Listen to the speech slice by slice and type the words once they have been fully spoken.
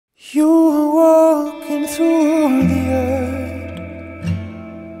You were walking through the earth,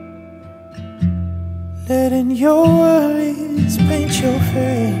 letting your worries paint your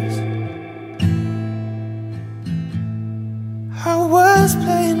face. I was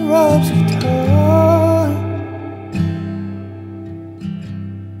playing Rob's guitar,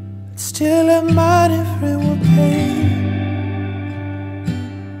 still I might if it were pain.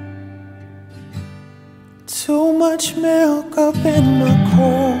 Too much milk up in my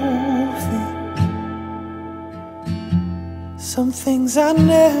coffee. Some things I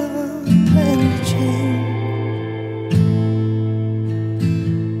never planned to change.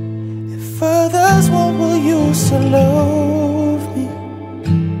 If others won't, will you still love me?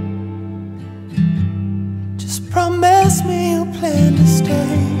 Just promise me you'll plan to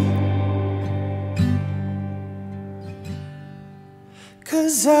stay.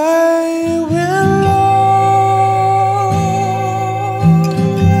 'Cause I will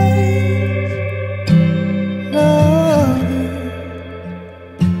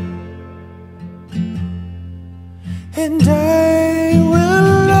and I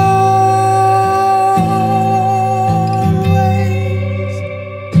will always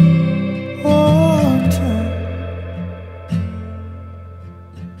want to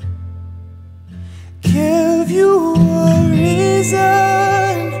give you a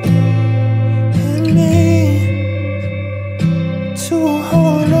reason in me to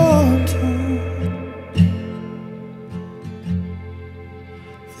hold on to.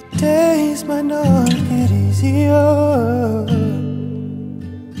 The days might not get easier,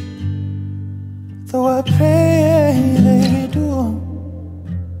 though I pray they do.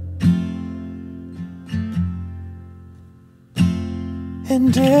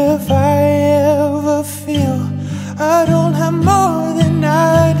 And if I ever feel I don't have more than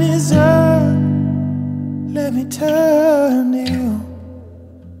I deserve, let me turn to you.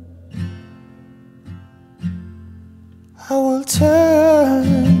 I will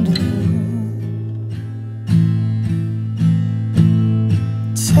turn to you,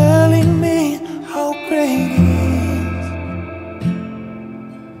 telling me how great it is,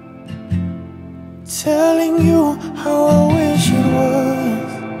 telling you how I wish it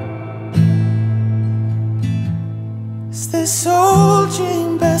was. Is this old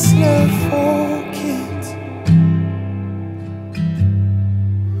dream best left for kids?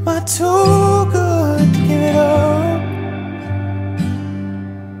 Am I too good to give it up?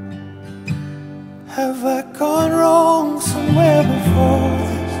 Have I gone wrong somewhere before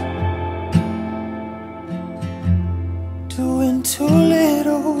this? Doing too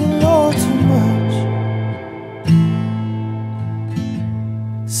little or too much?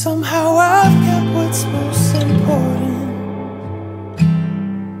 Somehow I've got what's most important.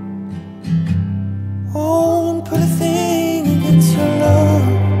 Won't put a thing against your love.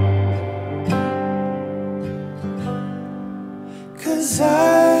 'Cause I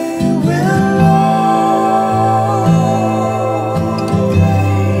will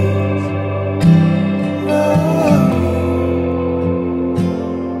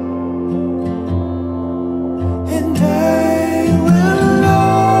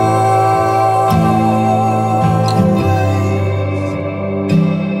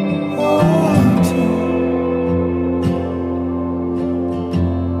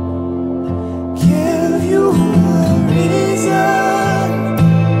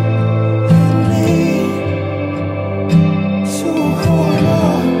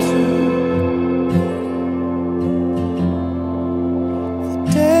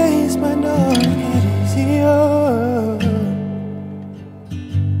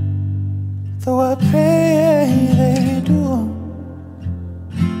though I pray they do.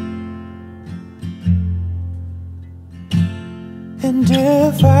 And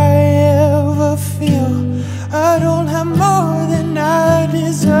if I ever feel I don't have more than I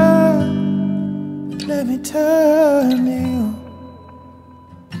deserve, let me turn to you.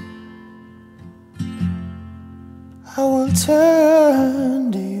 I will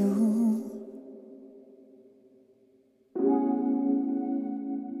turn to you.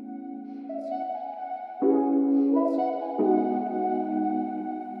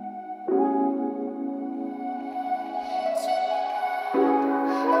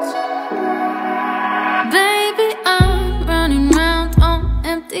 Baby, I'm running round on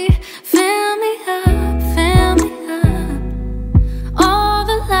empty. Fill me up, fill me up. All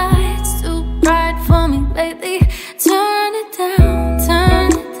the lights too bright for me lately. Turn it down, turn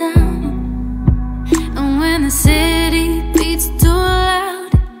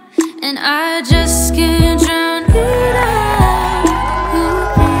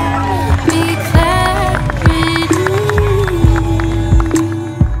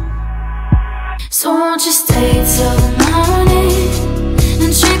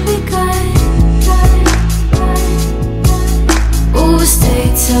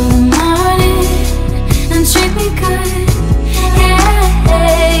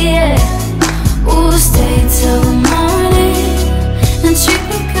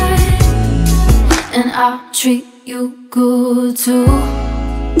treat you good too.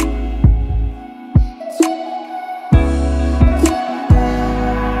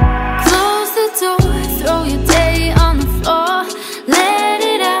 Close the door, throw your day on the floor. Let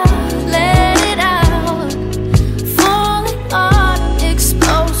it out, let it out. Falling on,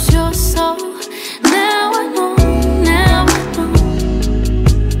 expose your soul. Now I know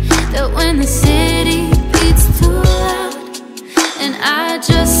that when the city beats too loud and I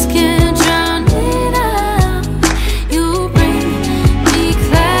just can't drown it out, you bring me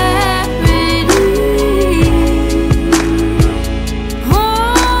clarity.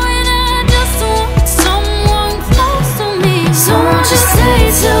 Oh, and I just want someone close to me. So won't you stay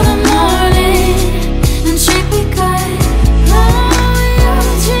till the morning and treat me good? Oh, you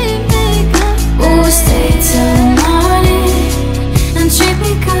treat me good. Oh, stay till the morning and treat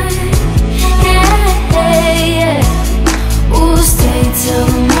me good. Yeah, yeah. Oh, stay till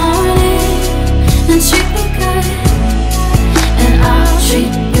the morning and treat me good, and I'll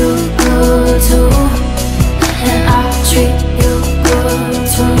treat you good too, and I'll treat you good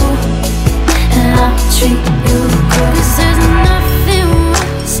too, and I'll treat you good. 'Cause there's nothing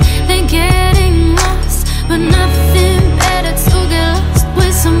worse than getting lost, but nothing better to get lost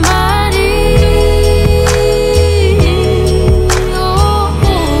with somebody. Oh,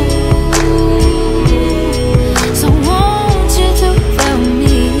 so won't you do that with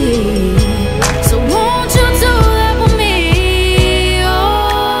me? So won't you do that with me?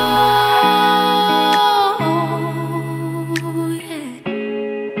 Oh, yeah.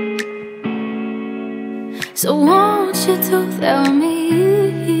 So won't you do that with me?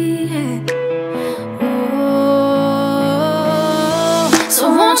 Yeah. Oh, so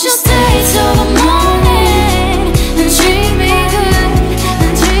won't you stay till the morning and treat me good,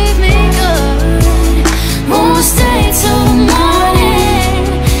 and treat me good. Won't you stay till the morning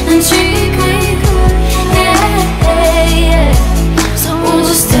and treat me good? Yeah, yeah. So won't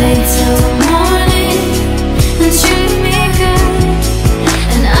you stay till the morning and treat me good,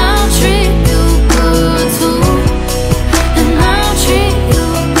 and I'll treat you good too, and I'll treat you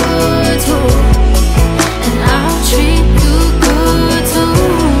good too, and I'll treat you good too,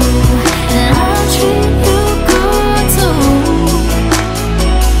 and I'll treat you good too.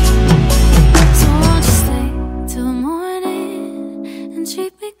 So won't you stay till the morning and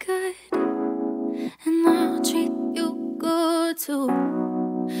treat me good, and I'll treat you good too,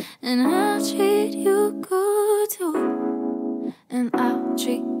 and I'll treat you good too, and I'll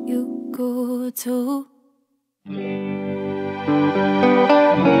treat you good too.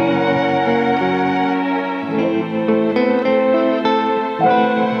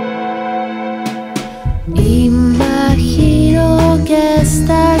 Imagino que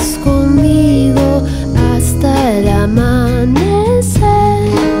estás conmigo hasta el amanecer,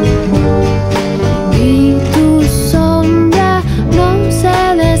 y tu sombra no se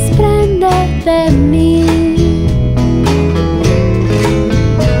desprende de mí.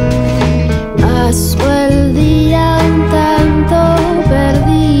 Paso el día un tanto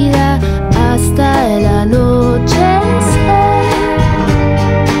perdida hasta el anochecer,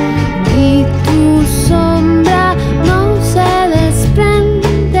 y tu sombra no se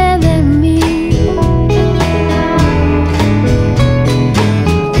desprende de mí.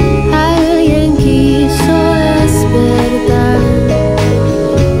 Alguien quiso despertar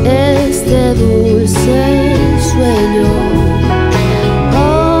este dulce sueño.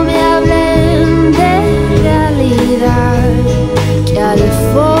 No me hablen de realidad, que al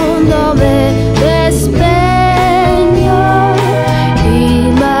fondo me despeño.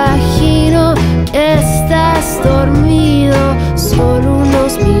 Imagino que estás dormido solo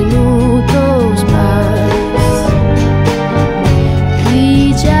unos minutos más,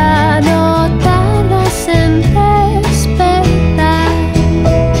 y ya no tardas en despertar.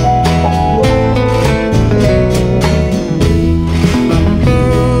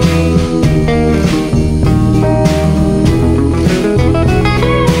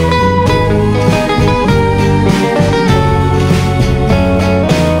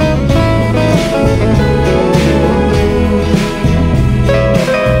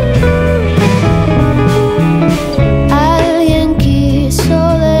 Alguien quiso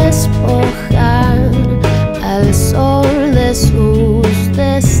despojar al sol de sus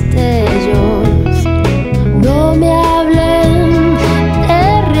destellos. No me hablen de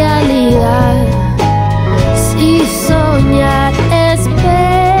realidad, si soñar es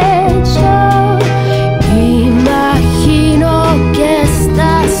bello. Imagino que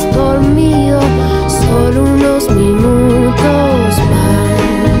estás dormido solo unos minutos.